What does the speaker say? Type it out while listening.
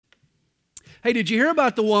Hey, did you hear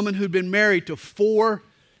about the woman who'd been married to four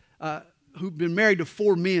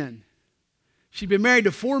men? She'd been married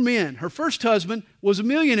to 4 men. Her first husband was a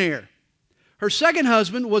millionaire. Her second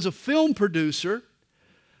husband was a film producer.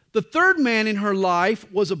 The third man in her life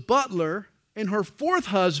was a butler, and her fourth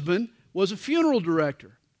husband was a funeral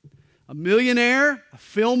director. A millionaire, a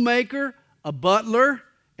filmmaker, a butler,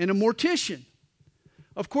 and a mortician.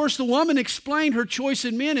 Of course, the woman explained her choice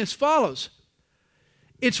in men as follows.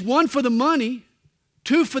 It's 1 for the money,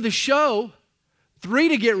 2 for the show, 3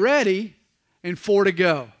 to get ready, and 4 to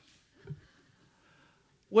go.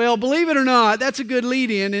 Well, believe it or not, that's a good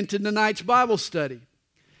lead-in into tonight's Bible study.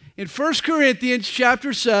 In 1 Corinthians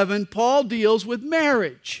chapter 7, Paul deals with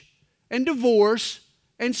marriage and divorce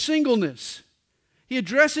and singleness. He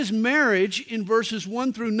addresses marriage in verses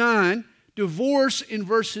 1 through 9, divorce in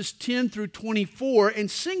verses 10 through 24, and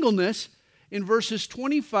singleness in verses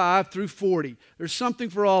 25 through 40. There's something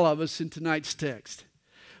for all of us in tonight's text.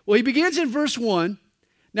 Well, he begins in verse 1.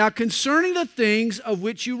 Now, concerning the things of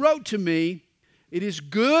which you wrote to me, it is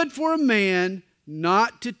good for a man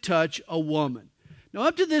not to touch a woman. Now,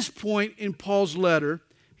 up to this point in Paul's letter,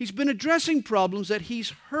 he's been addressing problems that he's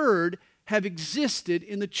heard have existed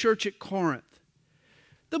in the church at Corinth.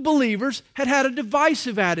 The believers had had a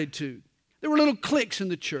divisive attitude. There were little cliques in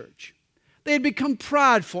the church. They had become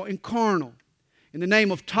prideful and carnal. In the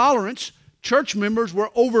name of tolerance, church members were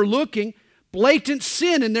overlooking blatant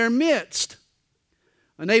sin in their midst.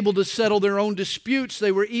 Unable to settle their own disputes,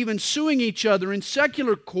 they were even suing each other in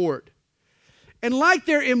secular court. And like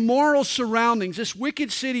their immoral surroundings, this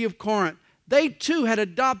wicked city of Corinth, they too had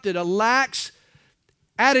adopted a lax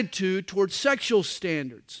attitude towards sexual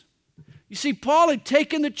standards. You see, Paul had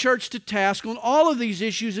taken the church to task on all of these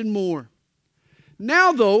issues and more.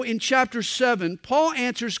 Now, though, in chapter 7, Paul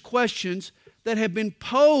answers questions that have been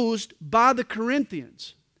posed by the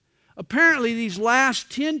Corinthians. Apparently, these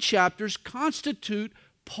last 10 chapters constitute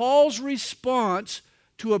Paul's response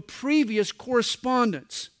to a previous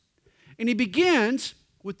correspondence. And he begins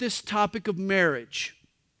with this topic of marriage.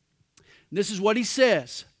 And this is what he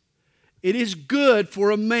says. It is good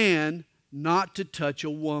for a man not to touch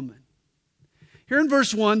a woman. Here in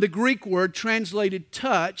verse 1, the Greek word translated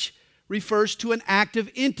touch refers to an act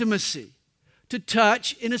of intimacy, to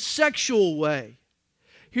touch in a sexual way.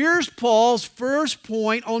 Here's Paul's first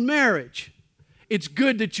point on marriage. It's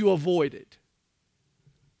good that you avoid it.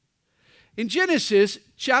 In Genesis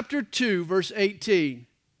chapter 2, verse 18,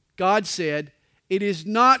 God said, "It is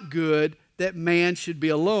not good that man should be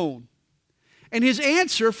alone." And his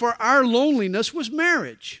answer for our loneliness was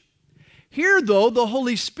marriage. Here, though, the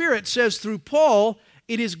Holy Spirit says through Paul,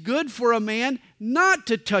 it is good for a man not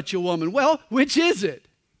to touch a woman. Well, which is it?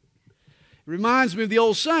 It reminds me of the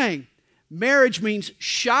old saying, marriage means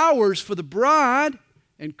showers for the bride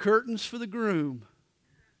and curtains for the groom.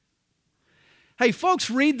 Hey, folks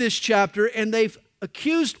read this chapter and they've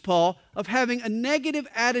accused Paul of having a negative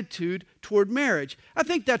attitude toward marriage. I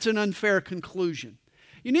think that's an unfair conclusion.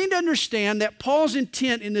 You need to understand that Paul's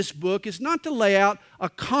intent in this book is not to lay out a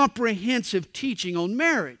comprehensive teaching on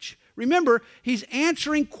marriage. Remember, he's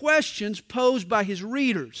answering questions posed by his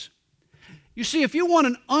readers. You see, if you want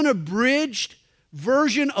an unabridged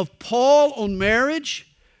version of Paul on marriage,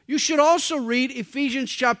 you should also read Ephesians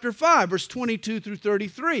chapter 5, verse 22 through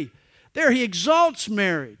 33. There he exalts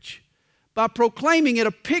marriage by proclaiming it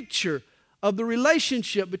a picture of the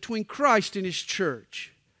relationship between Christ and his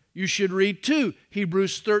church. You should read, too,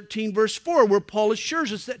 Hebrews 13, verse 4, where Paul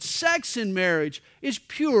assures us that sex in marriage is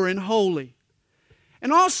pure and holy.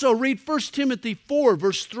 And also read 1 Timothy 4,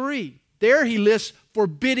 verse 3. There he lists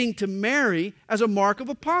forbidding to marry as a mark of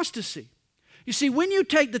apostasy. You see, when you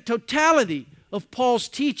take the totality of Paul's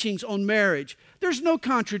teachings on marriage, there's no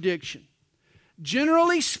contradiction.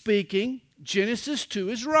 Generally speaking, Genesis 2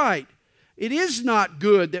 is right. It is not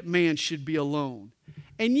good that man should be alone.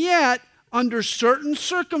 And yet, under certain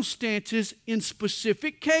circumstances, in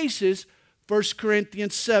specific cases, 1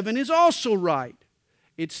 Corinthians 7 is also right.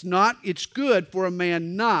 It's good for a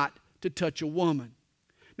man not to touch a woman.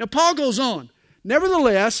 Now, Paul goes on.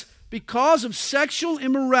 Nevertheless, because of sexual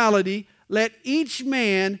immorality, let each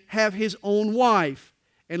man have his own wife,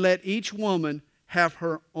 and let each woman have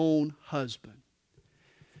her own husband.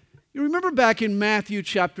 You remember back in Matthew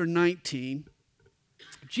chapter 19,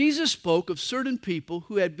 Jesus spoke of certain people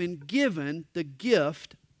who had been given the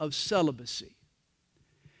gift of celibacy.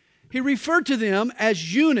 He referred to them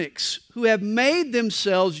as eunuchs who have made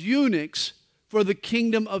themselves eunuchs for the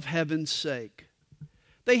kingdom of heaven's sake.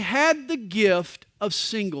 They had the gift of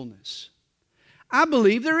singleness. I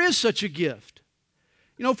believe there is such a gift.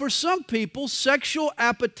 You know, for some people, sexual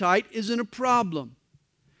appetite isn't a problem.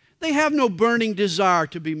 They have no burning desire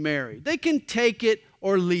to be married. They can take it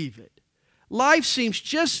or leave it. Life seems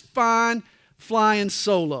just fine flying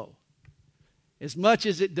solo, as much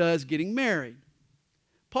as it does getting married.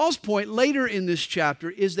 Paul's point later in this chapter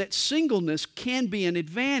is that singleness can be an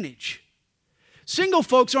advantage. Single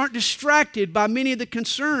folks aren't distracted by many of the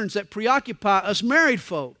concerns that preoccupy us married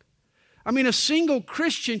folk. I mean, a single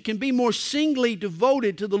Christian can be more singly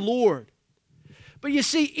devoted to the Lord. But you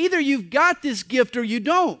see, either you've got this gift or you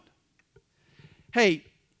don't. Hey,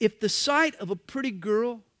 if the sight of a pretty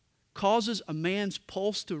girl causes a man's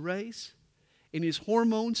pulse to race and his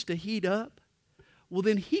hormones to heat up, well,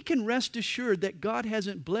 then he can rest assured that God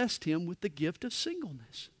hasn't blessed him with the gift of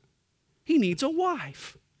singleness. He needs a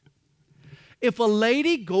wife. If a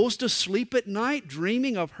lady goes to sleep at night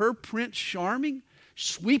dreaming of her Prince Charming,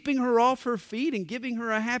 sweeping her off her feet and giving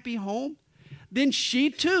her a happy home, then she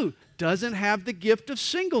too doesn't have the gift of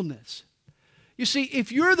singleness. You see,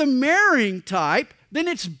 if you're the marrying type, then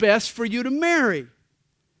it's best for you to marry.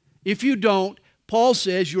 If you don't, Paul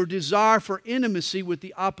says your desire for intimacy with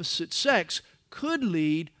the opposite sex could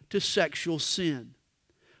lead to sexual sin.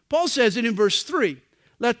 Paul says it in verse 3,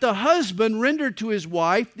 "Let the husband render to his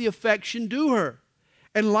wife the affection due her,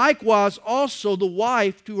 and likewise also the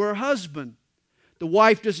wife to her husband. The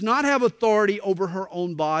wife does not have authority over her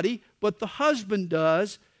own body, but the husband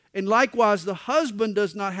does, and likewise the husband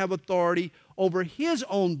does not have authority over his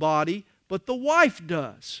own body, but the wife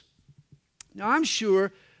does." Now I'm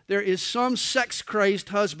sure there is some sex-crazed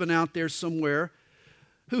husband out there somewhere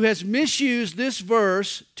who has misused this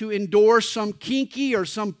verse to endorse some kinky or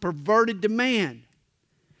some perverted demand.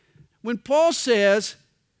 When Paul says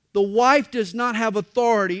the wife does not have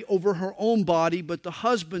authority over her own body, but the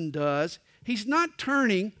husband does, he's not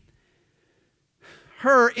turning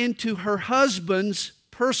her into her husband's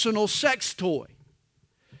personal sex toy.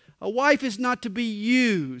 A wife is not to be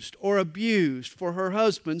used or abused for her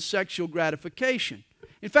husband's sexual gratification.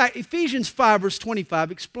 In fact, Ephesians 5 verse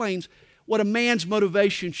 25 explains what a man's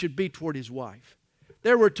motivation should be toward his wife.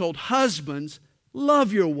 There we're told, "Husbands,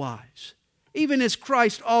 love your wives, even as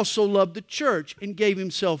Christ also loved the church and gave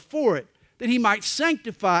himself for it, that he might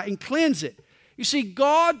sanctify and cleanse it." You see,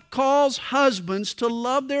 God calls husbands to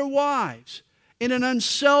love their wives in an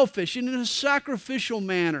unselfish and in a sacrificial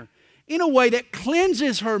manner, in a way that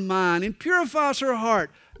cleanses her mind and purifies her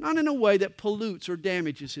heart, not in a way that pollutes or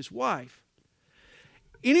damages his wife.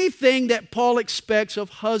 Anything that Paul expects of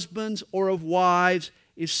husbands or of wives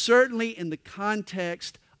is certainly in the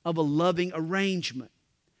context of a loving arrangement.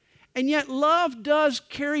 And yet love does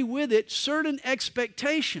carry with it certain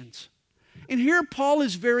expectations. And here Paul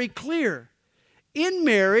is very clear. In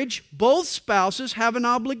marriage, both spouses have an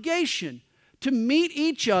obligation to meet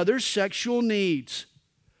each other's sexual needs.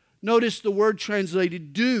 Notice the word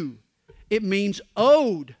translated due. It means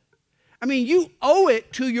owed. I mean, you owe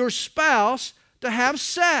it to your spouse to have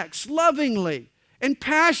sex lovingly and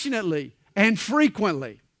passionately and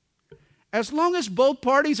frequently. As long as both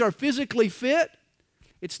parties are physically fit,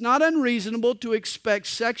 it's not unreasonable to expect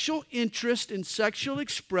sexual interest and sexual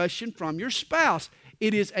expression from your spouse.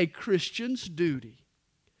 It is a Christian's duty.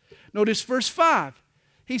 Notice verse 5.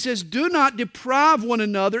 He says, "Do not deprive one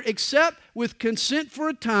another except with consent for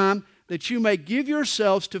a time, that you may give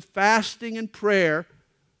yourselves to fasting and prayer."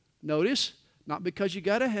 Notice, not because you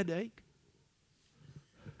got a headache,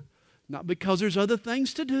 not because there's other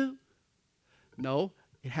things to do. No,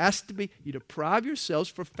 it has to be you deprive yourselves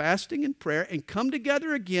for fasting and prayer and come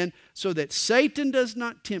together again so that Satan does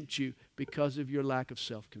not tempt you because of your lack of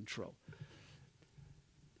self-control.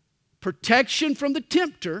 Protection from the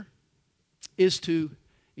tempter is to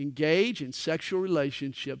engage in sexual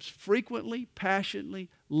relationships frequently, passionately,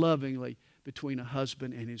 lovingly between a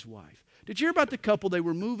husband and his wife. Did you hear about the couple? They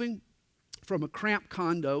were moving from a cramped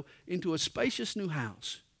condo into a spacious new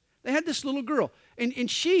house. They had this little girl, and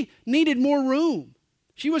she needed more room.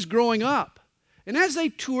 She was growing up. And as they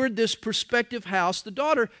toured this prospective house, the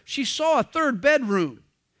daughter, she saw a third bedroom.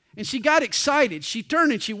 And she got excited. She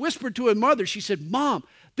turned and she whispered to her mother. She said, "Mom,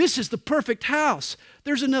 this is the perfect house.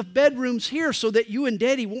 There's enough bedrooms here so that you and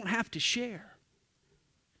Daddy won't have to share."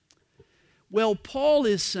 Well, Paul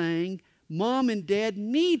is saying Mom and Dad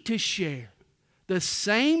need to share the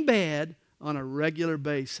same bed on a regular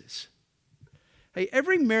basis. Hey,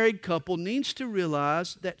 every married couple needs to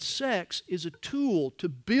realize that sex is a tool to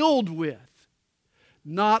build with,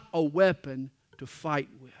 not a weapon to fight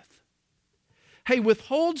with. Hey,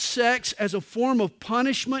 withhold sex as a form of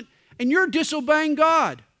punishment, and you're disobeying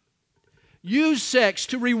God. Use sex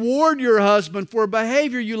to reward your husband for a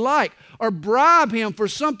behavior you like, or bribe him for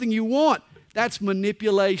something you want. That's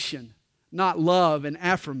manipulation, not love and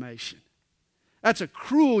affirmation. That's a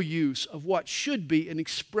cruel use of what should be an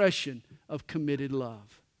expression of committed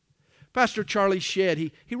love. Pastor Charlie Shedd,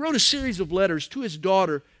 he wrote a series of letters to his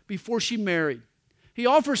daughter before she married. He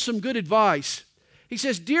offers some good advice. He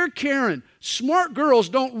says, "Dear Karen, smart girls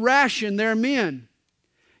don't ration their men.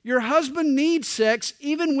 Your husband needs sex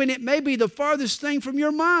even when it may be the farthest thing from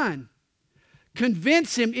your mind.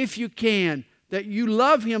 Convince him, if you can, that you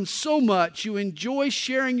love him so much you enjoy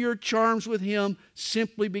sharing your charms with him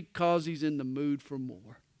simply because he's in the mood for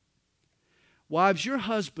more. Wives, your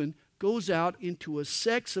husband goes out into a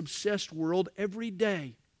sex-obsessed world every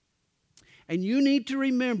day. And you need to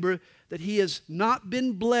remember that he has not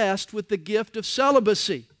been blessed with the gift of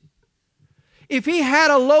celibacy. If he had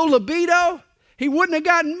a low libido, he wouldn't have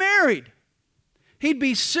gotten married. He'd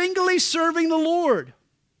be singly serving the Lord."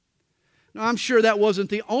 Now, I'm sure that wasn't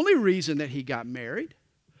the only reason that he got married,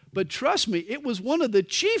 but trust me, it was one of the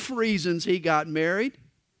chief reasons he got married.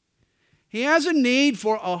 He has a need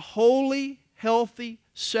for a holy, healthy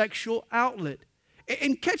sexual outlet.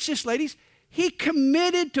 And catch this, ladies, he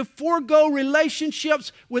committed to forego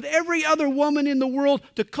relationships with every other woman in the world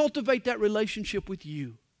to cultivate that relationship with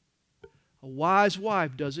you. A wise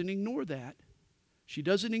wife doesn't ignore that. She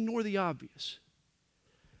doesn't ignore the obvious.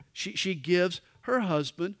 She gives her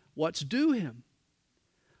husband what's due him.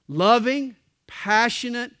 Loving,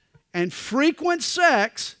 passionate, and frequent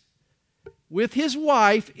sex with his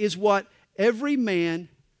wife is what every man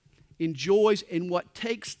enjoys and what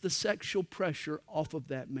takes the sexual pressure off of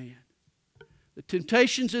that man. The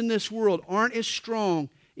temptations in this world aren't as strong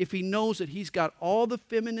if he knows that he's got all the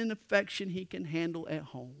feminine affection he can handle at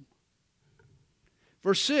home.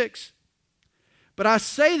 Verse 6, "But I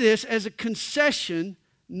say this as a concession,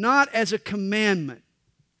 not as a commandment."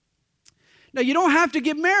 Now, you don't have to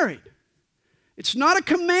get married. It's not a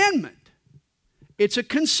commandment. It's a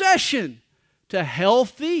concession to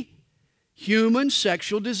healthy human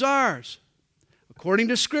sexual desires. According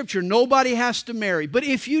to Scripture, nobody has to marry. But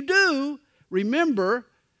if you do, remember,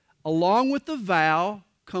 along with the vow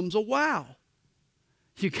comes a vow.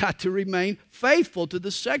 You got to remain faithful to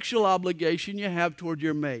the sexual obligation you have toward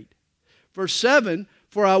your mate. Verse 7,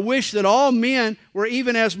 "For I wish that all men were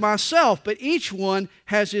even as myself, but each one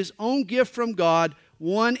has his own gift from God,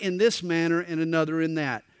 one in this manner and another in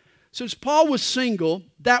that." Since Paul was single,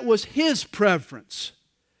 that was his preference.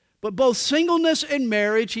 But both singleness and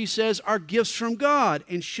marriage, he says, are gifts from God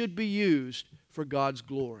and should be used for God's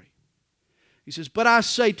glory. He says, "But I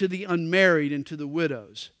say to the unmarried and to the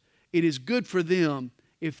widows, it is good for them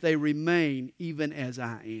if they remain even as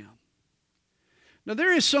I am." Now,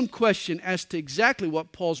 there is some question as to exactly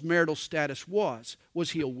what Paul's marital status was.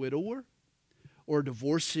 Was he a widower or a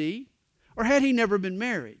divorcee? Or had he never been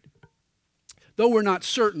married? Though we're not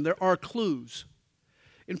certain, there are clues.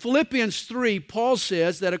 In Philippians 3, Paul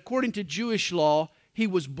says that according to Jewish law, he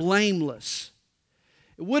was blameless.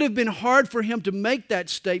 It would have been hard for him to make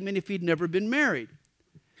that statement if he'd never been married.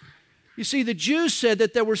 You see, the Jews said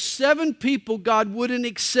that there were 7 people God wouldn't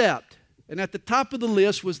accept. And at the top of the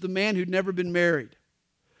list was the man who'd never been married.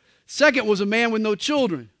 Second was a man with no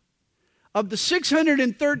children. Of the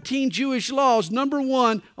 613 Jewish laws, number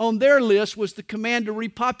 1 on their list was the command to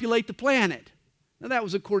repopulate the planet. Now that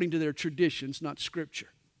was according to their traditions, not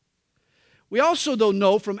Scripture. We also, though,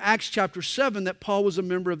 know from Acts chapter 7 that Paul was a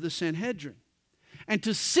member of the Sanhedrin. And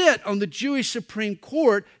to sit on the Jewish Supreme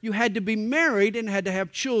Court, you had to be married and had to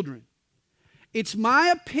have children. It's my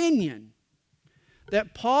opinion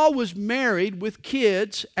that Paul was married with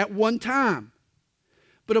kids at one time.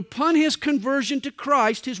 But upon his conversion to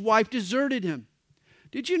Christ, his wife deserted him.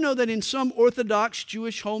 Did you know that in some Orthodox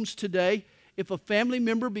Jewish homes today, if a family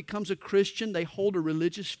member becomes a Christian, they hold a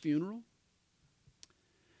religious funeral?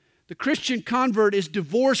 The Christian convert is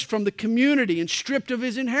divorced from the community and stripped of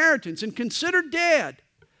his inheritance and considered dead.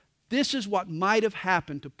 This is what might have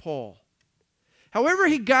happened to Paul. However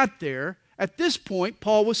he got there, at this point,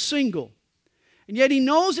 Paul was single. And yet he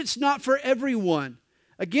knows it's not for everyone.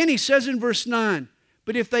 Again, he says in verse 9,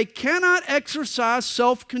 "But if they cannot exercise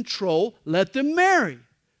self-control, let them marry.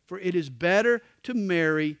 For it is better to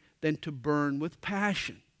marry than to burn with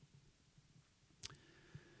passion."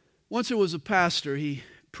 Once there was a pastor, he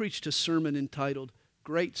preached a sermon entitled,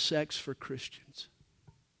 "Great Sex for Christians."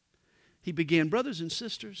 He began, "Brothers and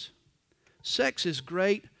sisters, sex is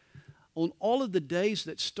great on all of the days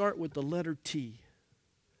that start with the letter T.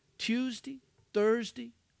 Tuesday,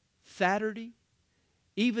 Thursday, Saturday,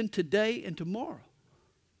 even today and tomorrow."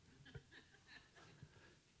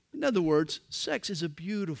 In other words, sex is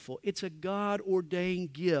it's a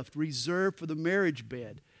God-ordained gift reserved for the marriage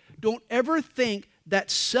bed. Don't ever think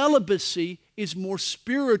that celibacy is more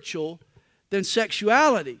spiritual than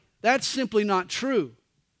sexuality. That's simply not true.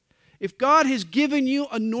 If God has given you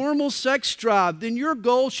a normal sex drive, then your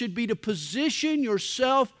goal should be to position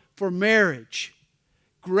yourself for marriage.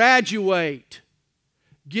 Graduate,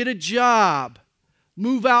 get a job,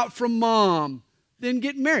 move out from mom, then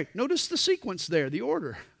get married. Notice the sequence there, the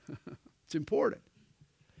order. It's important.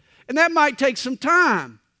 And that might take some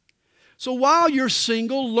time. So while you're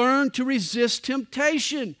single, learn to resist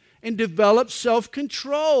temptation and develop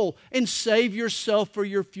self-control and save yourself for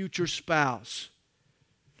your future spouse.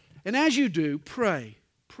 And as you do, pray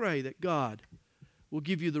that God will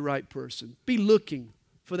give you the right person. Be looking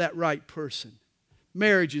for that right person.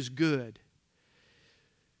 Marriage is good.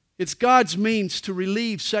 It's God's means to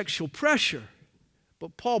relieve sexual pressure.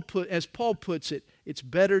 But as Paul puts it, it's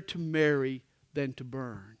better to marry than to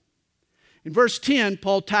burn. In verse 10,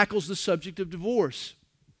 Paul tackles the subject of divorce.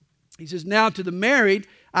 He says, "Now to the married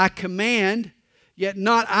I command, yet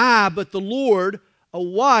not I, but the Lord, a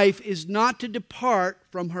wife is not to depart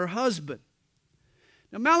from her husband."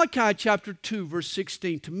 Now Malachi chapter 2, verse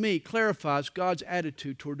 16, to me, clarifies God's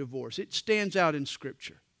attitude toward divorce. It stands out in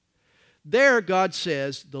Scripture. There God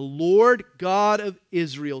says, the Lord God of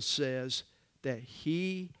Israel says that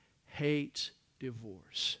He hates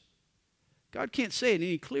divorce. God can't say it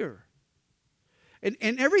any clearer. And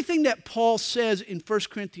everything that Paul says in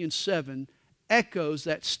 1 Corinthians 7 echoes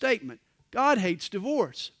that statement. God hates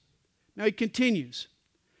divorce. Now he continues,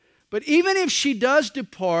 "But even if she does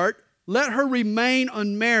depart, let her remain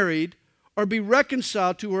unmarried or be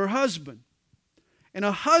reconciled to her husband. And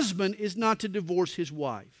a husband is not to divorce his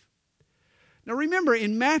wife." Now remember,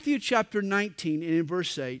 in Matthew chapter 19 and in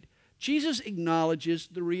verse 8, Jesus acknowledges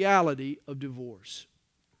the reality of divorce.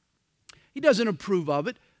 He doesn't approve of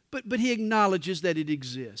it, but he acknowledges that it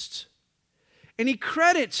exists. And he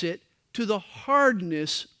credits it to the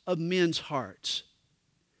hardness of men's hearts.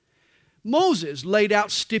 Moses laid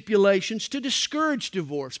out stipulations to discourage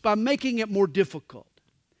divorce by making it more difficult.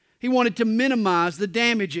 He wanted to minimize the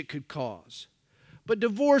damage it could cause. But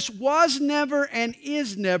divorce was never and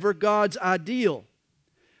is never God's ideal.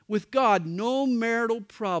 With God, no marital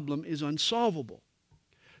problem is unsolvable.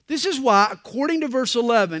 This is why, according to verse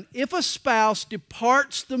 11, if a spouse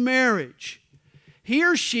departs the marriage, he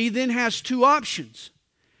or she then has two options.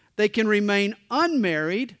 They can remain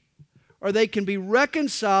unmarried, or they can be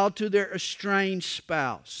reconciled to their estranged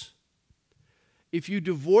spouse. If you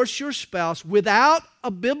divorce your spouse without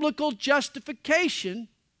a biblical justification,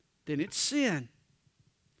 then it's sin.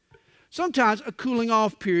 Sometimes a cooling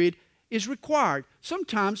off period is required.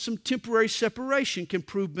 Sometimes some temporary separation can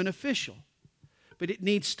prove beneficial. But it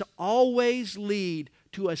needs to always lead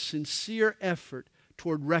to a sincere effort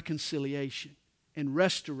toward reconciliation and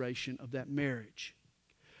restoration of that marriage.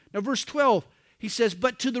 Now verse 12, he says,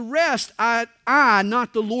 "But to the rest I,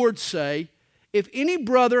 not the Lord, say, if any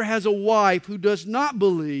brother has a wife who does not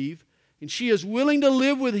believe, and she is willing to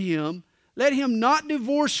live with him, let him not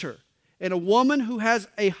divorce her. And a woman who has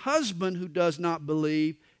a husband who does not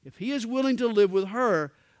believe, if he is willing to live with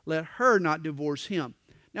her, let her not divorce him."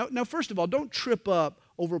 Now, first of all, don't trip up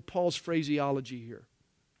over Paul's phraseology here.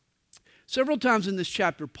 Several times in this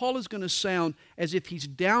chapter, Paul is going to sound as if he's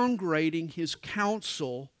downgrading his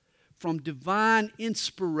counsel from divine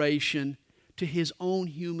inspiration to his own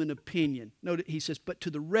human opinion. Note he says, "But to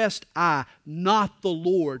the rest I, not the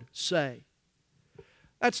Lord, say."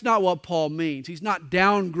 That's not what Paul means. He's not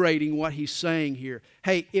downgrading what he's saying here.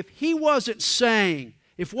 Hey, if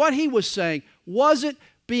what he was saying wasn't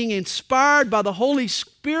being inspired by the Holy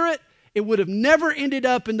Spirit, it would have never ended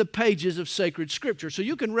up in the pages of sacred Scripture. So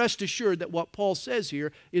you can rest assured that what Paul says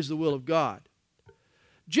here is the will of God.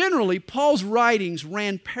 Generally, Paul's writings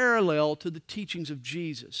ran parallel to the teachings of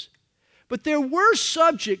Jesus. But there were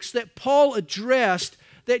subjects that Paul addressed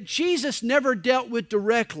that Jesus never dealt with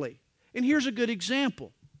directly. And here's a good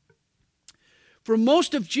example. For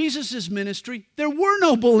most of Jesus' ministry, there were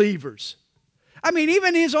no believers. I mean,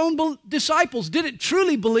 even his own disciples didn't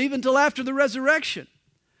truly believe until after the resurrection.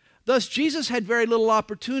 Thus, Jesus had very little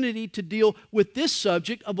opportunity to deal with this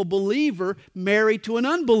subject of a believer married to an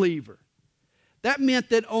unbeliever. That meant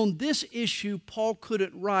that on this issue, Paul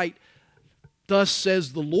couldn't write, "Thus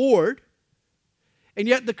says the Lord." And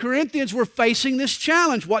yet the Corinthians were facing this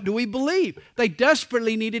challenge. What do we believe? They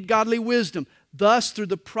desperately needed godly wisdom. Thus, through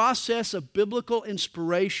the process of biblical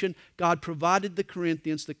inspiration, God provided the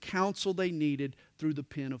Corinthians the counsel they needed through the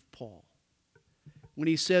pen of Paul. When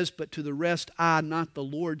he says, "But to the rest I, not the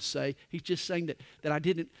Lord, say," he's just saying that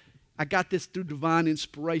I got this through divine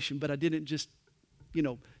inspiration, but I didn't just,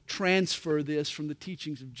 transfer this from the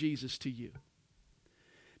teachings of Jesus to you.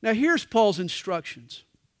 Now here's Paul's instructions.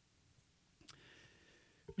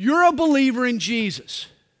 You're a believer in Jesus.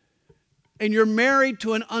 and you're married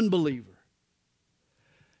to an unbeliever.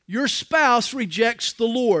 Your spouse rejects the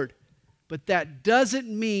Lord, but that doesn't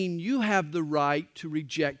mean you have the right to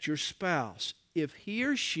reject your spouse. If he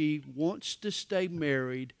or she wants to stay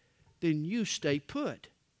married, then you stay put.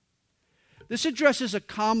 This addresses a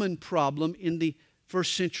common problem in the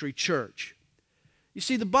first century church. You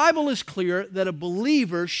see, the Bible is clear that a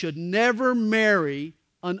believer should never marry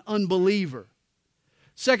an unbeliever.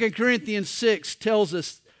 2 Corinthians 6 tells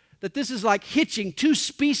us that this is like hitching two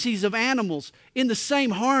species of animals in the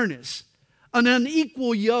same harness, an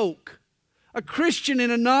unequal yoke. A Christian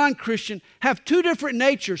and a non-Christian have two different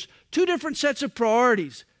natures, two different sets of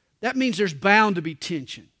priorities. That means there's bound to be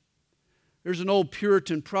tension. There's an old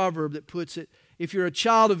Puritan proverb that puts it, if you're a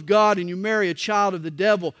child of God and you marry a child of the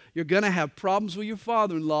devil, you're going to have problems with your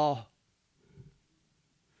father-in-law.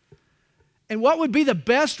 And what would be the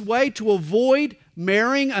best way to avoid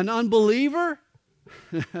marrying an unbeliever?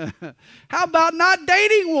 How about not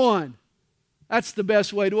dating one? That's the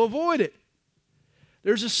best way to avoid it.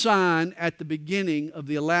 There's a sign at the beginning of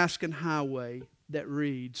the Alaskan Highway that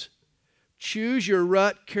reads, "Choose your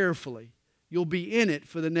rut carefully. You'll be in it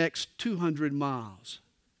for the next 200 miles."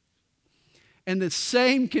 And the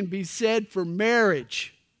same can be said for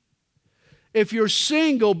marriage. If you're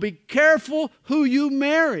single, be careful who you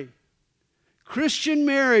marry. Christian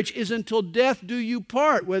marriage is until death do you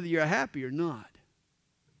part, whether you're happy or not.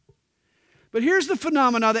 But here's the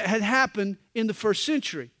phenomena that had happened in the first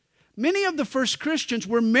century. Many of the first Christians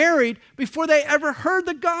were married before they ever heard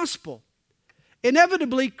the gospel.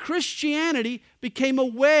 Inevitably, Christianity became a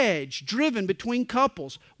wedge driven between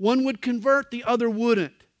couples. One would convert, the other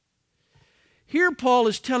wouldn't. Here Paul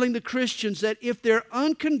is telling the Christians that if their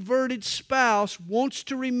unconverted spouse wants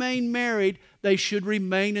to remain married, they should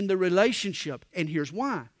remain in the relationship. And here's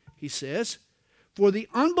why. He says, "For the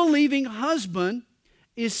unbelieving husband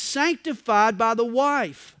is sanctified by the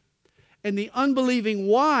wife, and the unbelieving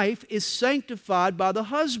wife is sanctified by the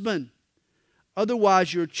husband.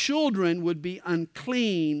 Otherwise your children would be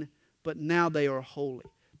unclean, but now they are holy."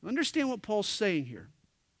 Understand what Paul's saying here.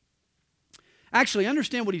 Actually,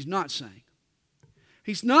 understand what he's not saying.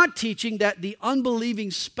 He's not teaching that the unbelieving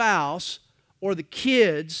spouse or the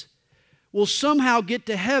kids will somehow get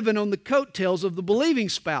to heaven on the coattails of the believing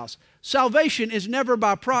spouse. Salvation is never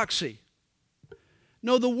by proxy.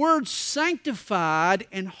 No, the words sanctified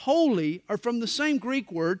and holy are from the same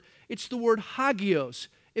Greek word. It's the word hagios.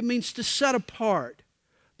 It means to set apart.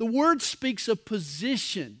 The word speaks of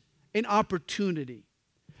position and opportunity.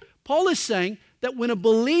 Paul is saying that when a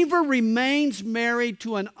believer remains married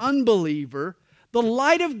to an unbeliever, the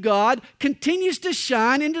light of God continues to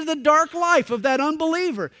shine into the dark life of that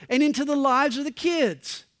unbeliever and into the lives of the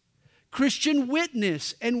kids. Christian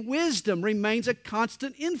witness and wisdom remains a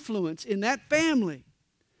constant influence in that family.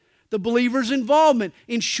 The believer's involvement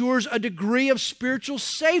ensures a degree of spiritual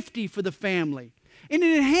safety for the family. And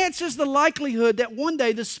it enhances the likelihood that one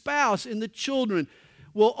day the spouse and the children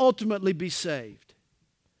will ultimately be saved.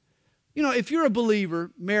 You know, if you're a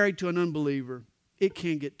believer married to an unbeliever, it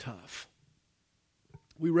can get tough.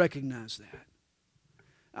 We recognize that.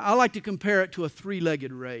 I like to compare it to a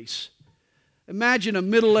three-legged race. Imagine a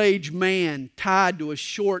middle-aged man tied to a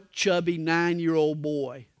short, chubby 9-year-old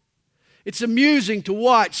boy. It's amusing to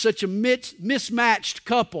watch such a mismatched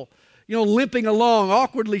couple, limping along,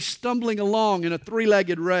 awkwardly stumbling along in a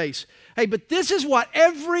three-legged race. Hey, but this is what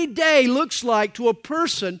every day looks like to a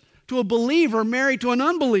person, to a believer married to an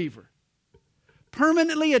unbeliever.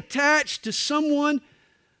 Permanently attached to someone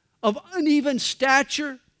of uneven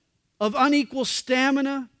stature, of unequal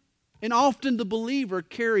stamina, and often the believer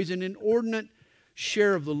carries an inordinate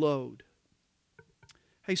share of the load.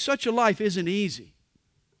 Hey, such a life isn't easy.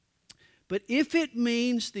 But if it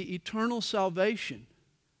means the eternal salvation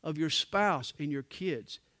of your spouse and your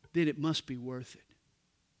kids, then it must be worth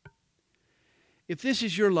it. If this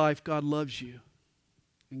is your life, God loves you,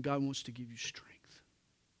 and God wants to give you strength.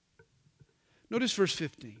 Notice verse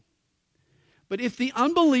 15. "But if the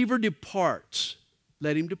unbeliever departs,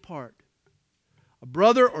 let him depart. A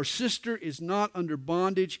brother or sister is not under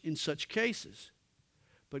bondage in such cases,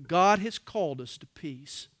 but God has called us to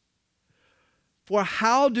peace. For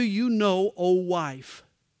how do you know, O wife,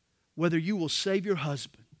 whether you will save your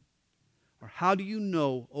husband? Or how do you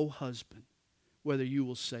know, O husband, whether you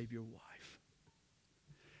will save your wife?"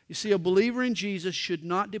 You see, a believer in Jesus should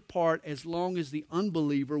not depart as long as the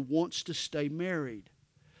unbeliever wants to stay married.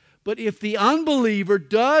 But if the unbeliever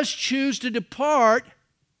does choose to depart,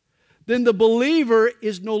 then the believer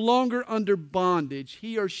is no longer under bondage.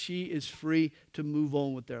 He or she is free to move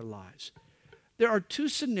on with their lives. There are two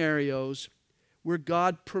scenarios where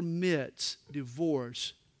God permits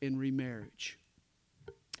divorce in remarriage.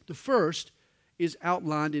 The first is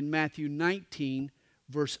outlined in Matthew 19,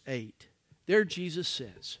 verse 8. There Jesus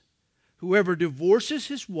says, "Whoever divorces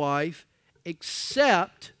his wife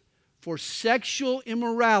except for sexual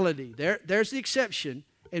immorality," there's the exception,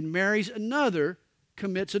 "and marries another,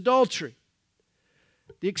 commits adultery."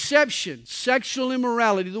 The exception, sexual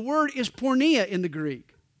immorality. The word is porneia in the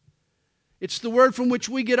Greek. It's the word from which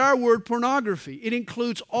we get our word pornography. It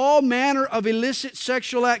includes all manner of illicit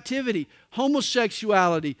sexual activity,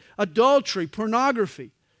 homosexuality, adultery,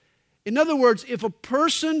 pornography. In other words, if a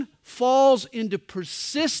person falls into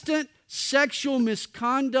persistent sexual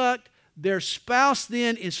misconduct, their spouse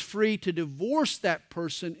then is free to divorce that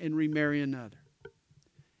person and remarry another,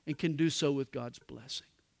 and can do so with God's blessing.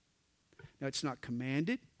 Now, it's not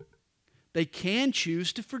commanded. They can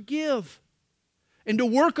choose to forgive and to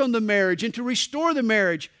work on the marriage and to restore the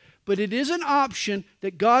marriage, but it is an option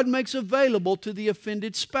that God makes available to the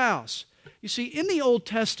offended spouse. You see, in the Old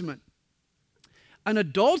Testament, an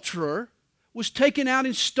adulterer was taken out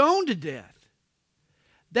and stoned to death.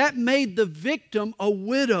 That made the victim a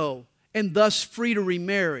widow and thus free to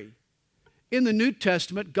remarry. In the New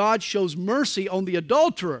Testament, God shows mercy on the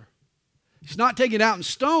adulterer. He's not taken out and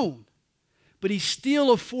stoned, but He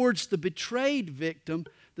still affords the betrayed victim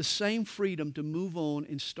the same freedom to move on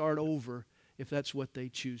and start over if that's what they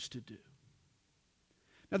choose to do.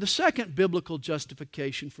 Now, the second biblical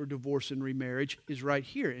justification for divorce and remarriage is right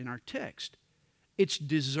here in our text. It's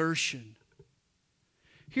desertion.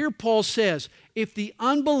 Here Paul says, if the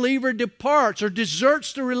unbeliever departs or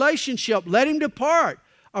deserts the relationship, let him depart.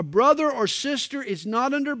 A brother or sister is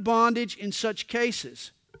not under bondage in such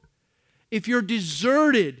cases. If you're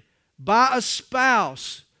deserted by a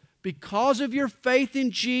spouse because of your faith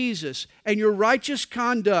in Jesus and your righteous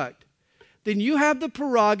conduct, then you have the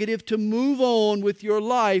prerogative to move on with your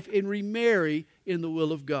life and remarry in the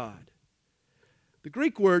will of God. The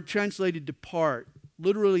Greek word translated depart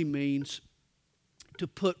literally means to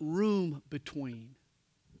put room between.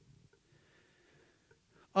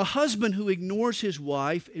 A husband who ignores his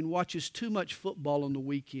wife and watches too much football on the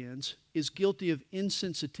weekends is guilty of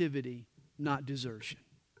insensitivity, not desertion.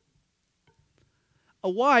 A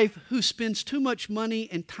wife who spends too much money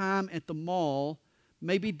and time at the mall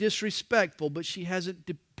may be disrespectful, but she hasn't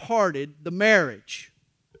departed the marriage.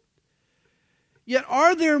 Yet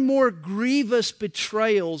are there more grievous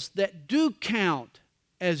betrayals that do count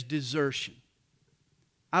as desertion?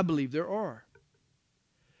 I believe there are.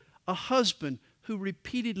 A husband who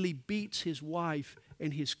repeatedly beats his wife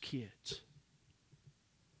and his kids.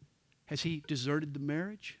 Has he deserted the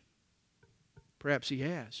marriage? Perhaps he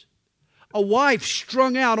has. A wife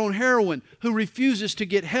strung out on heroin who refuses to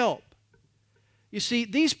get help. You see,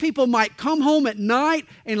 these people might come home at night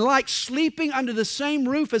and like sleeping under the same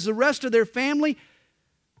roof as the rest of their family,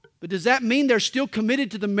 but does that mean they're still committed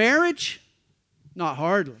to the marriage? Not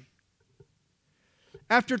hardly.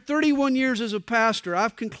 After 31 years as a pastor,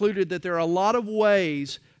 I've concluded that there are a lot of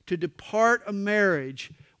ways to depart a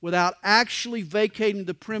marriage without actually vacating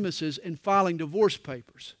the premises and filing divorce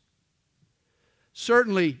papers.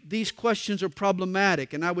 Certainly, these questions are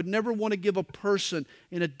problematic, and I would never want to give a person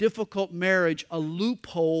in a difficult marriage a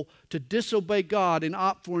loophole to disobey God and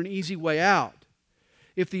opt for an easy way out.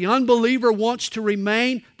 If the unbeliever wants to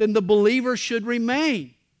remain, then the believer should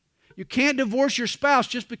remain. You can't divorce your spouse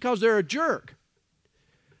just because they're a jerk.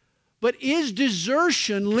 But is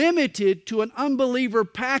desertion limited to an unbeliever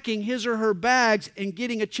packing his or her bags and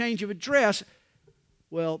getting a change of address?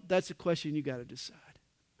 Well, that's a question you got to decide.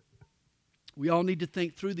 We all need to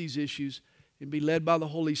think through these issues and be led by the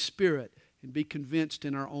Holy Spirit and be convinced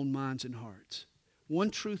in our own minds and hearts.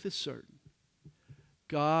 One truth is certain.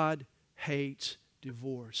 God hates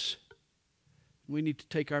divorce. We need to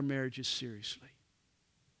take our marriages seriously.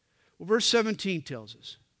 Well, verse 17 tells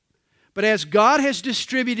us, but as God has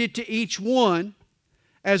distributed to each one,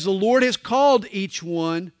 as the Lord has called each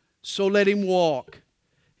one, so let him walk.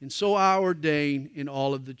 And so I ordain in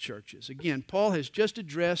all of the churches. Again, Paul has just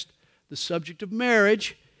addressed the subject of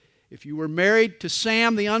marriage. If you were married to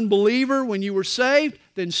Sam the unbeliever when you were saved,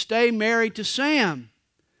 then stay married to Sam.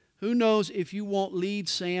 Who knows if you won't lead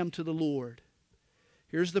Sam to the Lord?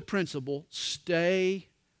 Here's the principle: stay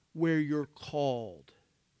where you're called.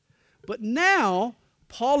 But now,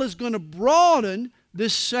 Paul is going to broaden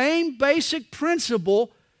this same basic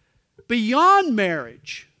principle beyond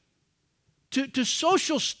marriage to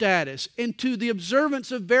social status and to the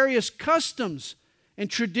observance of various customs and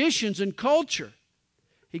traditions and culture.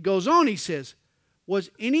 He goes on, he says, was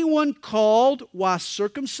anyone called while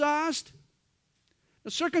circumcised? Now,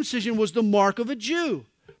 circumcision was the mark of a Jew.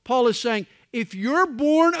 Paul is saying, if you're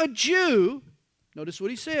born a Jew, Notice what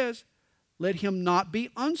he says. Let him not be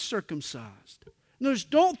uncircumcised. Notice,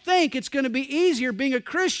 don't think it's going to be easier being a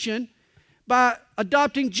Christian by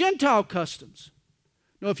adopting Gentile customs.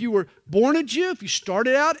 No, if you were born a Jew, if you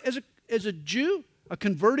started out as a Jew, a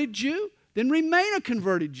converted Jew, then remain a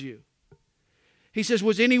converted Jew. He says,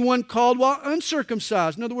 was anyone called while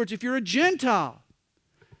uncircumcised? In other words, if you're a Gentile,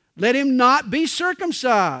 let him not be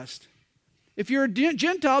circumcised. If you're a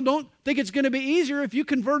Gentile, don't think it's going to be easier if you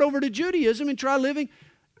convert over to Judaism and try living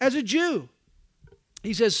as a Jew.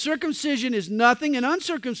 He says, circumcision is nothing and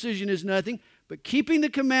uncircumcision is nothing, but keeping the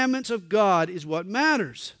commandments of God is what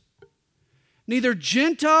matters. Neither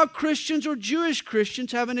Gentile Christians or Jewish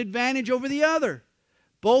Christians have an advantage over the other.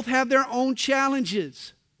 Both have their own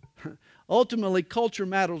challenges. Ultimately, culture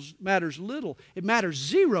matters little. It matters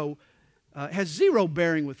zero, has zero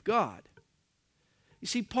bearing with God. You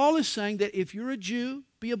see, Paul is saying that if you're a Jew,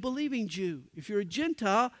 be a believing Jew. If you're a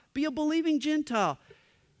Gentile, be a believing Gentile.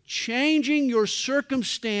 Changing your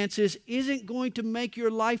circumstances isn't going to make your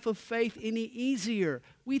life of faith any easier.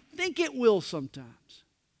 We think it will sometimes,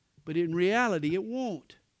 but in reality it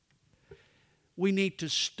won't. We need to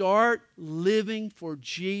start living for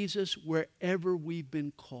Jesus wherever we've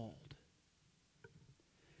been called.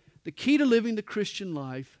 The key to living the Christian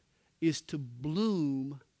life is to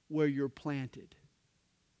bloom where you're planted.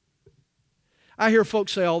 I hear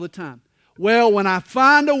folks say all the time, well, when I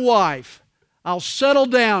find a wife, I'll settle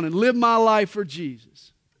down and live my life for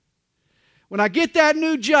Jesus. When I get that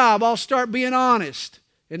new job, I'll start being honest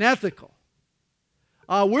and ethical.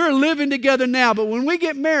 We're living together now, but when we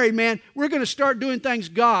get married, man, we're going to start doing things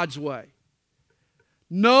God's way.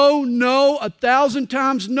 No, 1,000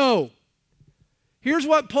 times no. Here's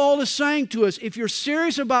what Paul is saying to us. If you're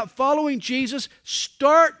serious about following Jesus,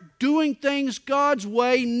 start doing things God's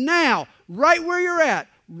way now, right where you're at,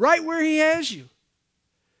 right where He has you.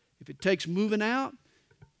 If it takes moving out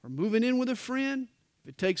or moving in with a friend, if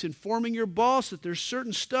it takes informing your boss that there's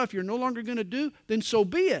certain stuff you're no longer going to do, then so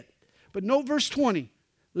be it. But note verse 20.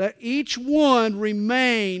 Let each one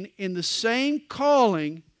remain in the same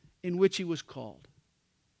calling in which he was called.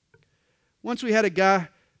 Once we had a guy,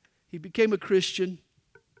 he became a Christian.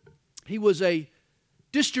 He was a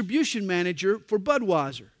distribution manager for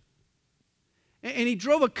Budweiser. And he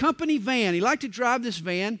drove a company van. He liked to drive this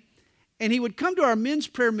van. And he would come to our men's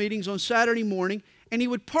prayer meetings on Saturday morning, and he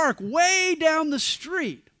would park way down the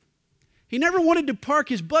street. He never wanted to park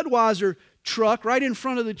his Budweiser truck right in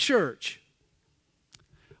front of the church.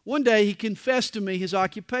 One day he confessed to me his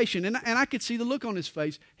occupation, and I could see the look on his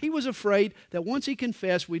face. He was afraid that once he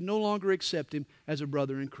confessed, we'd no longer accept him as a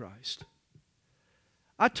brother in Christ.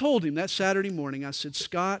 I told him that Saturday morning, I said,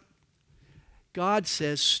 Scott, God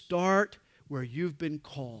says start where you've been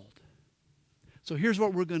called. So here's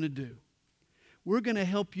what we're going to do. We're going to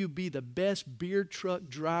help you be the best beer truck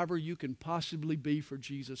driver you can possibly be for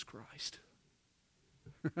Jesus Christ.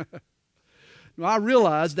 Now, I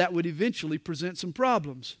realized that would eventually present some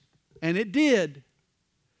problems, and it did.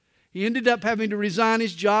 He ended up having to resign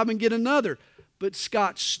his job and get another. But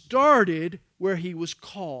Scott started where he was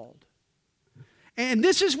called. And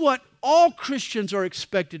this is what all Christians are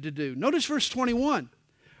expected to do. Notice verse 21.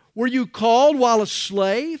 Were you called while a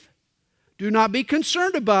slave? Do not be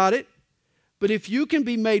concerned about it, but if you can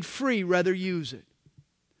be made free, rather use it.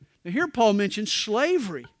 Now here Paul mentions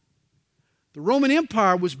slavery. The Roman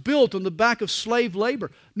Empire was built on the back of slave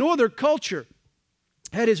labor. No other culture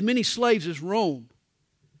had as many slaves as Rome.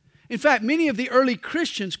 In fact, many of the early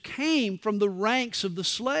Christians came from the ranks of the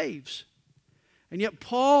slaves. And yet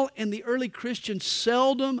Paul and the early Christians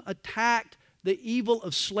seldom attacked the evil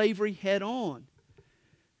of slavery head on.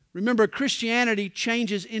 Remember, Christianity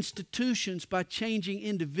changes institutions by changing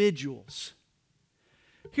individuals.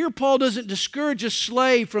 Here, Paul doesn't discourage a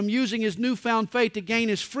slave from using his newfound faith to gain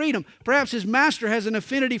his freedom. Perhaps his master has an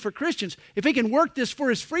affinity for Christians. If he can work this for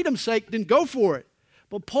his freedom's sake, then go for it.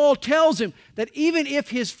 But Paul tells him that even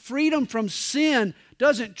if his freedom from sin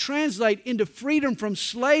doesn't translate into freedom from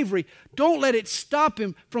slavery, don't let it stop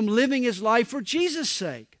him from living his life for Jesus'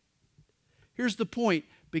 sake. Here's the point.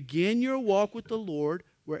 Begin your walk with the Lord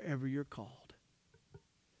wherever you're called.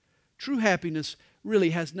 True happiness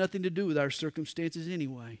really has nothing to do with our circumstances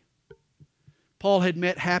anyway. Paul had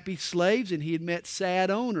met happy slaves and he had met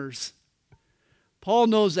sad owners. Paul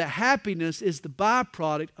knows that happiness is the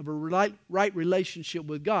byproduct of a right relationship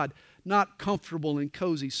with God, not comfortable and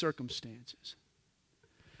cozy circumstances.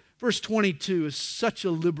 Verse 22 is such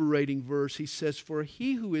a liberating verse. He says, "For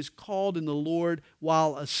he who is called in the Lord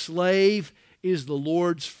while a slave is the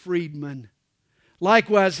Lord's freedman.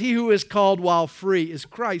 Likewise, he who is called while free is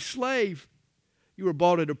Christ's slave. You were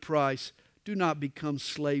bought at a price. Do not become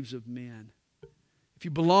slaves of men." If you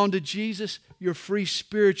belong to Jesus, you're free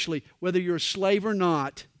spiritually, whether you're a slave or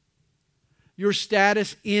not. Your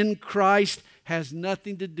status in Christ has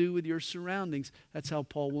nothing to do with your surroundings. That's how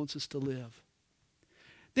Paul wants us to live.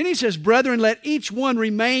 Then he says, brethren, let each one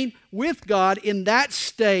remain with God in that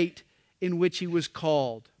state in which he was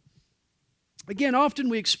called. Again, often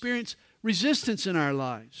we experience resistance in our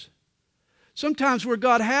lives. Sometimes where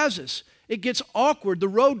God has us, it gets awkward. The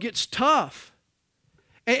road gets tough.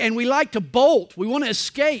 And we like to bolt. We want to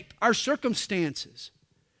escape our circumstances.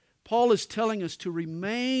 Paul is telling us to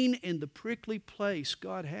remain in the prickly place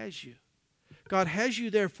God has you. God has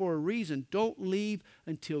you there for a reason. Don't leave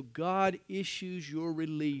until God issues your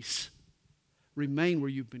release. Remain where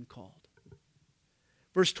you've been called.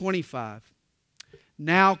 Verse 25.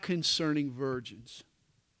 Now concerning virgins.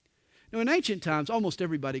 Now in ancient times, almost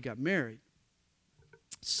everybody got married.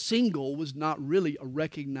 Single was not really a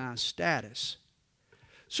recognized status.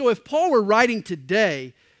 So if Paul were writing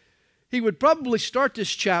today, he would probably start this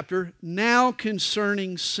chapter, now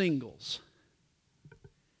concerning singles.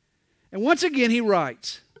 And once again he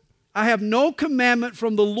writes, I have no commandment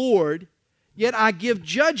from the Lord, yet I give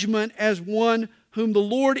judgment as one whom the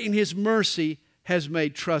Lord in his mercy has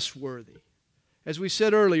made trustworthy. As we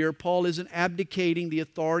said earlier, Paul isn't abdicating the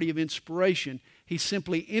authority of inspiration. He's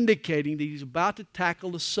simply indicating that he's about to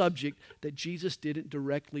tackle a subject that Jesus didn't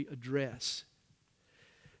directly address.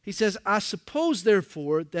 He says, I suppose,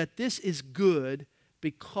 therefore, that this is good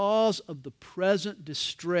because of the present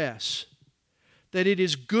distress, that it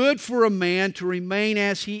is good for a man to remain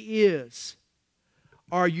as he is.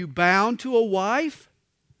 Are you bound to a wife?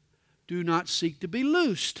 Do not seek to be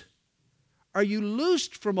loosed. Are you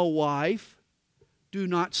loosed from a wife? Do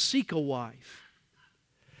not seek a wife.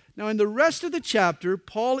 Now, in the rest of the chapter,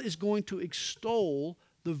 Paul is going to extol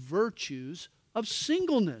the virtues of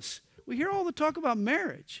singleness. We hear all the talk about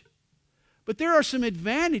marriage, but there are some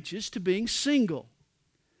advantages to being single.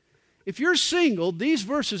 If you're single, these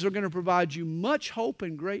verses are going to provide you much hope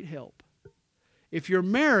and great help. If you're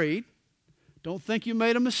married, don't think you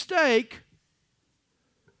made a mistake.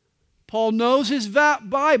 Paul knows his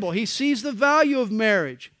Bible. He sees the value of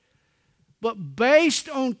marriage. But based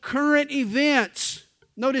on current events,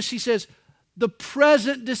 notice he says, the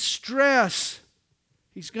present distress.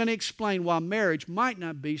 He's going to explain why marriage might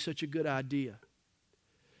not be such a good idea.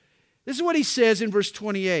 This is what he says in verse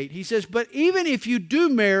 28. He says, but even if you do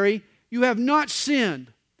marry, you have not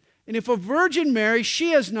sinned. And if a virgin marries,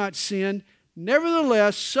 she has not sinned.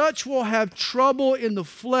 Nevertheless, such will have trouble in the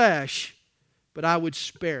flesh, but I would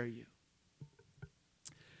spare you.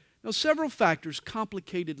 Now, several factors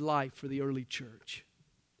complicated life for the early church.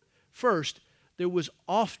 First, there was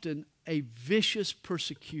often a vicious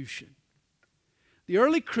persecution. The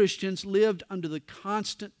early Christians lived under the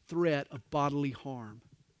constant threat of bodily harm.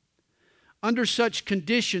 Under such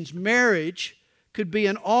conditions, marriage could be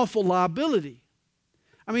an awful liability.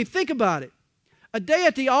 I mean, think about it. A day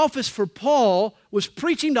at the office for Paul was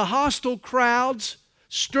preaching to hostile crowds,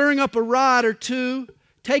 stirring up a riot or two,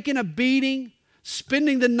 taking a beating,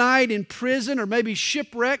 spending the night in prison, or maybe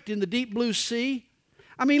shipwrecked in the deep blue sea.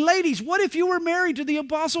 I mean, ladies, what if you were married to the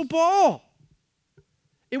Apostle Paul?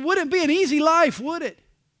 It wouldn't be an easy life, would it?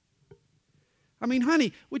 I mean,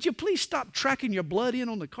 honey, would you please stop tracking your blood in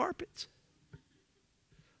on the carpets?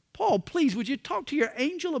 Paul, please, would you talk to your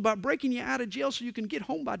angel about breaking you out of jail so you can get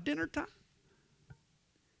home by dinner time?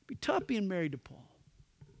 It'd be tough being married to Paul.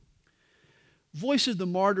 Voice of the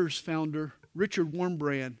Martyrs founder, Richard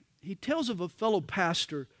Wurmbrand, he tells of a fellow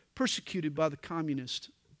pastor persecuted by the communists.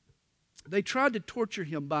 They tried to torture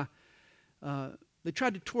him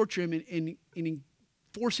and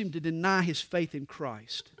force him to deny his faith in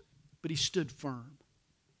Christ. But he stood firm.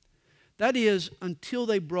 That is, until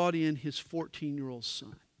they brought in his 14-year-old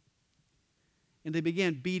son. And they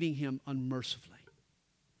began beating him unmercifully.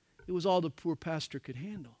 It was all the poor pastor could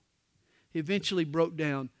handle. He eventually broke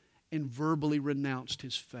down and verbally renounced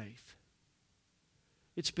his faith.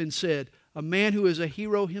 It's been said, a man who is a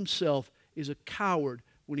hero himself is a coward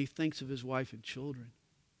when he thinks of his wife and children.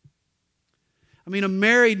 I mean, a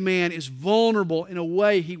married man is vulnerable in a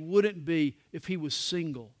way he wouldn't be if he was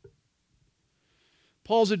single.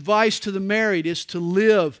 Paul's advice to the married is to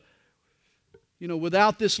live,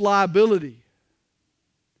 without this liability.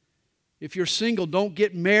 If you're single, don't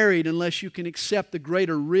get married unless you can accept the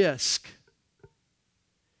greater risk.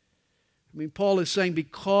 I mean, Paul is saying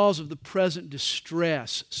because of the present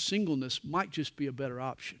distress, singleness might just be a better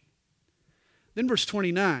option. Then verse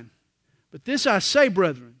 29, but this I say,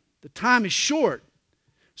 brethren, the time is short,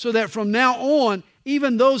 so that from now on,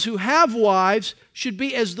 even those who have wives should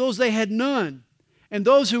be as those they had none, and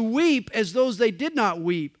those who weep as those they did not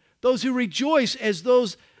weep, Those who rejoice as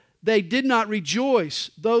those they did not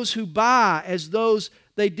rejoice. Those who buy as those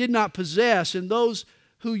they did not possess. And those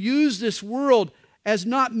who use this world as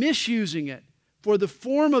not misusing it. For the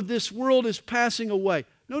form of this world is passing away.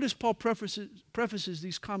 Notice Paul prefaces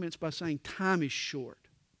these comments by saying time is short.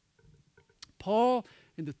 Paul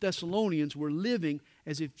and the Thessalonians were living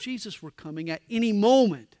as if Jesus were coming at any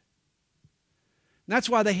moment. And that's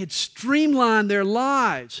why they had streamlined their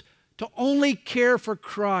lives to only care for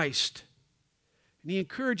Christ. And he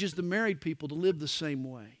encourages the married people to live the same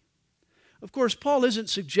way. Of course, Paul isn't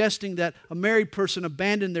suggesting that a married person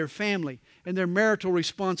abandon their family and their marital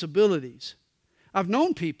responsibilities. I've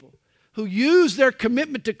known people who use their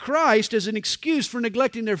commitment to Christ as an excuse for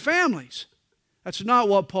neglecting their families. That's not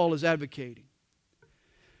what Paul is advocating.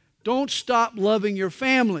 Don't stop loving your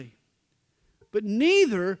family, but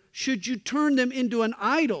neither should you turn them into an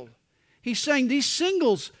idol. He's saying these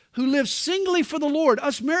singles who live singly for the Lord,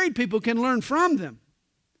 us married people can learn from them.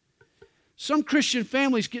 Some Christian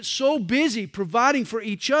families get so busy providing for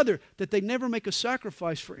each other that they never make a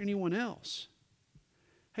sacrifice for anyone else.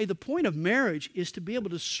 Hey, the point of marriage is to be able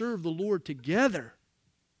to serve the Lord together.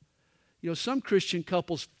 You know, some Christian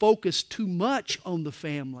couples focus too much on the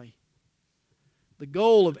family. The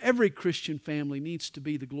goal of every Christian family needs to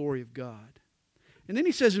be the glory of God. And then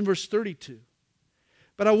he says in verse 32,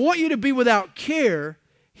 "But I want you to be without care.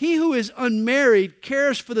 He who is unmarried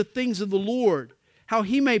cares for the things of the Lord, how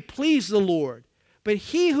he may please the Lord. But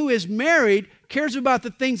he who is married cares about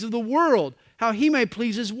the things of the world, how he may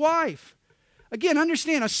please his wife." Again,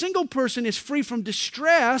 understand, a single person is free from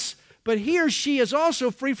distress, but he or she is also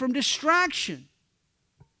free from distraction.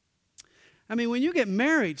 I mean, when you get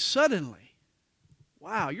married suddenly,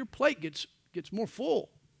 wow, your plate gets more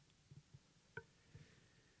full.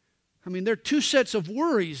 I mean, there are two sets of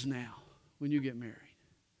worries now when you get married.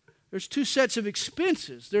 There's two sets of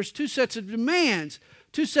expenses. There's two sets of demands,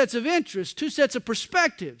 two sets of interests, two sets of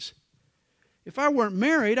perspectives. If I weren't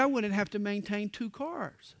married, I wouldn't have to maintain two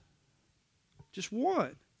cars. Just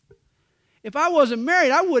one. If I wasn't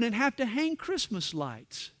married, I wouldn't have to hang Christmas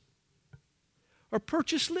lights or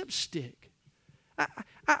purchase lipstick.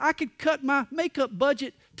 I could cut my makeup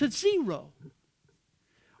budget to zero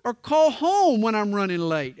or call home when I'm running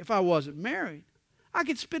late if I wasn't married. I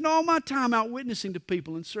could spend all my time out witnessing to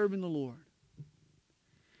people and serving the Lord.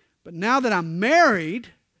 But now that I'm married,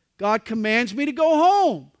 God commands me to go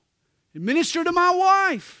home and minister to my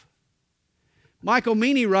wife. Michael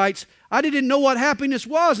Meany writes, "I didn't know what happiness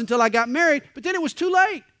was until I got married, but then it was too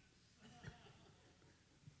late."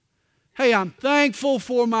 Hey, I'm thankful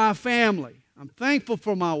for my family. I'm thankful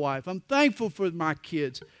for my wife. I'm thankful for my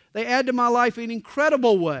kids. They add to my life in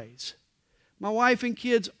incredible ways. My wife and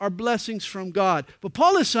kids are blessings from God. But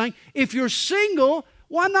Paul is saying, if you're single,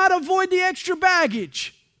 why not avoid the extra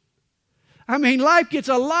baggage? I mean, life gets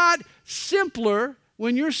a lot simpler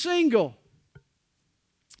when you're single.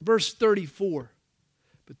 Verse 34.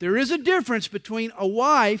 But there is a difference between a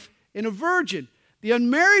wife and a virgin. The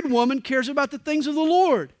unmarried woman cares about the things of the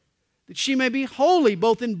Lord, that she may be holy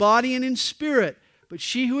both in body and in spirit. But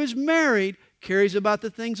she who is married cares about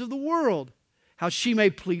the things of the world, how she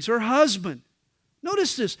may please her husband.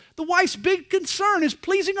 Notice this. The wife's big concern is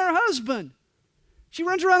pleasing her husband. She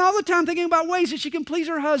runs around all the time thinking about ways that she can please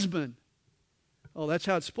her husband. Oh, that's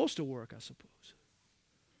how it's supposed to work, I suppose.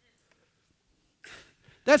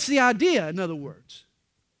 That's the idea, in other words.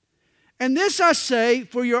 "And this I say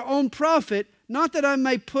for your own profit, not that I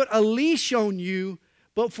may put a leash on you,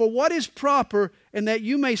 but for what is proper, and that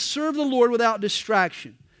you may serve the Lord without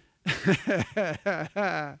distraction."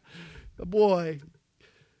 Boy,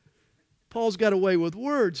 Paul's got away with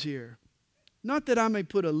words here. Not that I may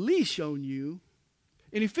put a leash on you.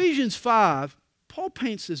 In Ephesians 5, Paul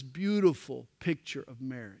paints this beautiful picture of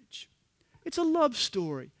marriage. It's a love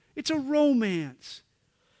story. It's a romance.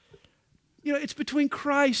 You know, it's between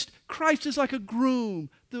Christ. Christ is like a groom.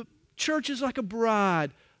 The church is like a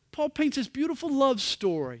bride. Paul paints this beautiful love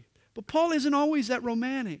story. But Paul isn't always that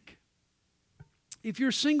romantic. If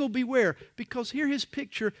you're single, beware, because here his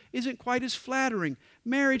picture isn't quite as flattering.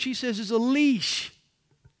 Marriage, he says, is a leash.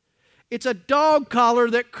 It's a dog collar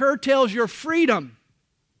that curtails your freedom.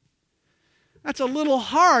 That's a little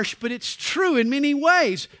harsh, but it's true in many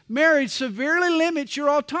ways. Marriage severely limits your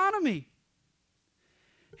autonomy.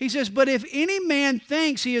 He says, but if any man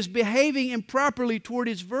thinks he is behaving improperly toward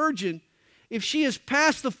his virgin, if she is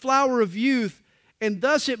past the flower of youth, and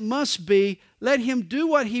thus it must be, let him do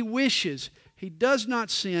what he wishes. He does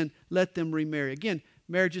not sin, let them remarry. Again,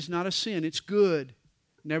 marriage is not a sin, it's good.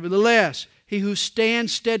 Nevertheless, he who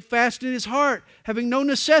stands steadfast in his heart, having no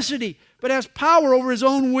necessity, but has power over his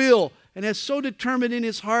own will, and has so determined in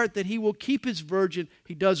his heart that he will keep his virgin,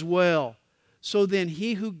 he does well. So then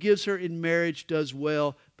he who gives her in marriage does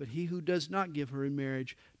well, but he who does not give her in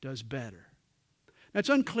marriage does better. Now it's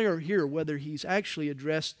unclear here whether he's actually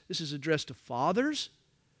this is addressed to fathers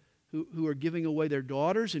who are giving away their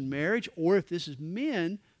daughters in marriage, or if this is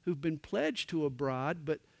men who've been pledged to a bride,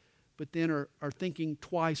 but then are thinking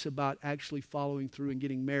twice about actually following through and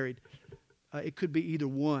getting married. It could be either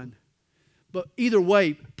one. But either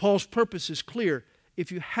way, Paul's purpose is clear. If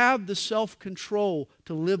you have the self-control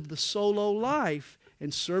to live the solo life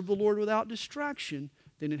and serve the Lord without distraction,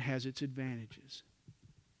 then it has its advantages.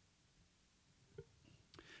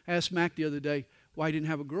 I asked Mac the other day why he didn't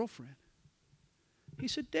have a girlfriend. He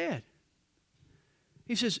said, Dad,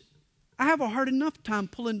 he says, I have a hard enough time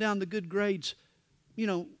pulling down the good grades,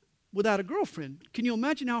 without a girlfriend. Can you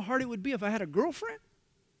imagine how hard it would be if I had a girlfriend?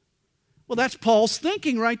 Well, that's Paul's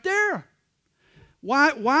thinking right there.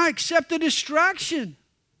 Why accept the distraction?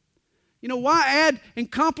 Why add and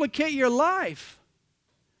complicate your life?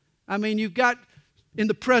 I mean, you've got, in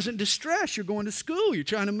the present distress, you're going to school, you're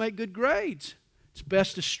trying to make good grades. It's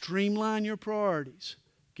best to streamline your priorities,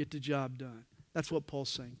 get the job done. That's what Paul's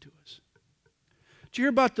saying to us. Did you hear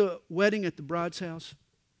about the wedding at the bride's house?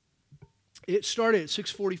 It started at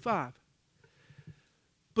 6:45.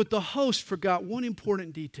 But the host forgot one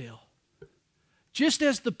important detail. Just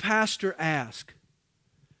as the pastor asked,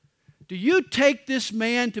 do you take this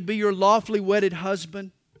man to be your lawfully wedded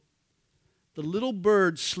husband? The little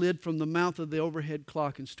bird slid from the mouth of the overhead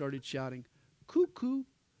clock and started shouting, cuckoo,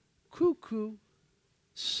 cuckoo.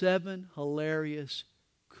 7 hilarious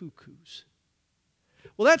cuckoos.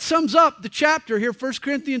 Well, that sums up the chapter here, 1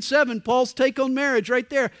 Corinthians 7, Paul's take on marriage right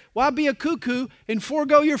there. Why be a cuckoo and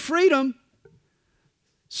forego your freedom?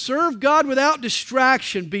 Serve God without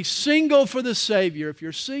distraction. Be single for the Savior. If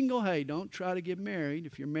you're single, hey, don't try to get married.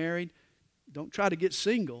 If you're married, don't try to get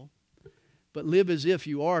single. But live as if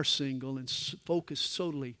you are single and focus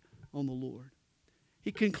solely on the Lord.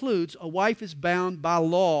 He concludes, a wife is bound by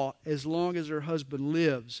law as long as her husband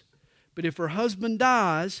lives. But if her husband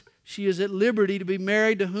dies, she is at liberty to be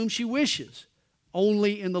married to whom she wishes,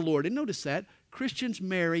 only in the Lord. And notice that, Christians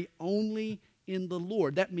marry only in the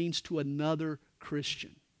Lord. That means to another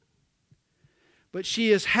Christian. But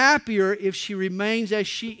she is happier if she remains as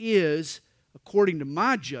she is, according to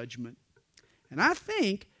my judgment. And I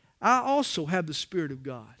think I also have the Spirit of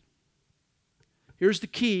God. Here's the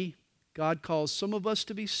key. God calls some of us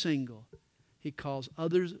to be single. He calls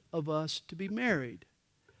others of us to be married.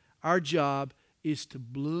 Our job is to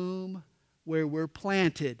bloom where we're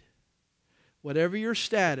planted. Whatever your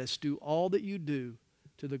status, do all that you do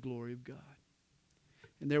to the glory of God.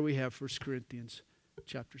 And there we have 1 Corinthians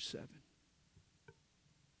chapter 7.